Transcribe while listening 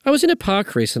I was in a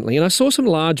park recently and I saw some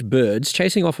large birds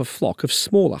chasing off a flock of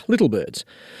smaller, little birds.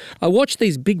 I watched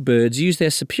these big birds use their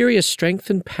superior strength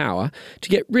and power to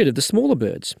get rid of the smaller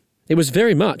birds. It was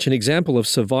very much an example of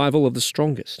survival of the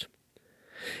strongest.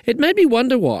 It made me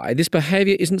wonder why this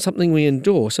behaviour isn't something we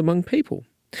endorse among people.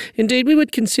 Indeed, we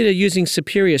would consider using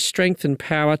superior strength and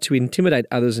power to intimidate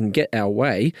others and get our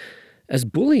way as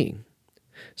bullying.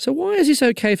 So why is this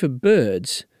okay for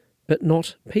birds, but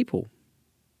not people?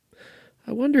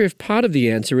 I wonder if part of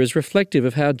the answer is reflective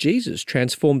of how Jesus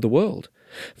transformed the world.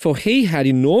 For he had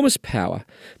enormous power,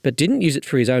 but didn't use it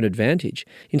for his own advantage.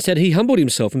 Instead, he humbled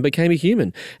himself and became a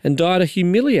human, and died a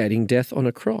humiliating death on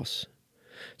a cross.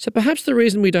 So perhaps the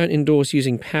reason we don't endorse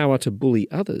using power to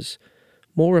bully others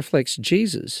more reflects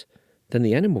Jesus than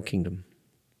the animal kingdom.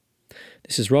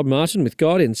 This is Rob Martin with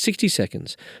God in 60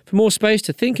 Seconds. For more space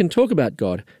to think and talk about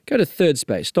God, go to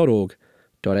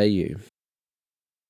thirdspace.org.au.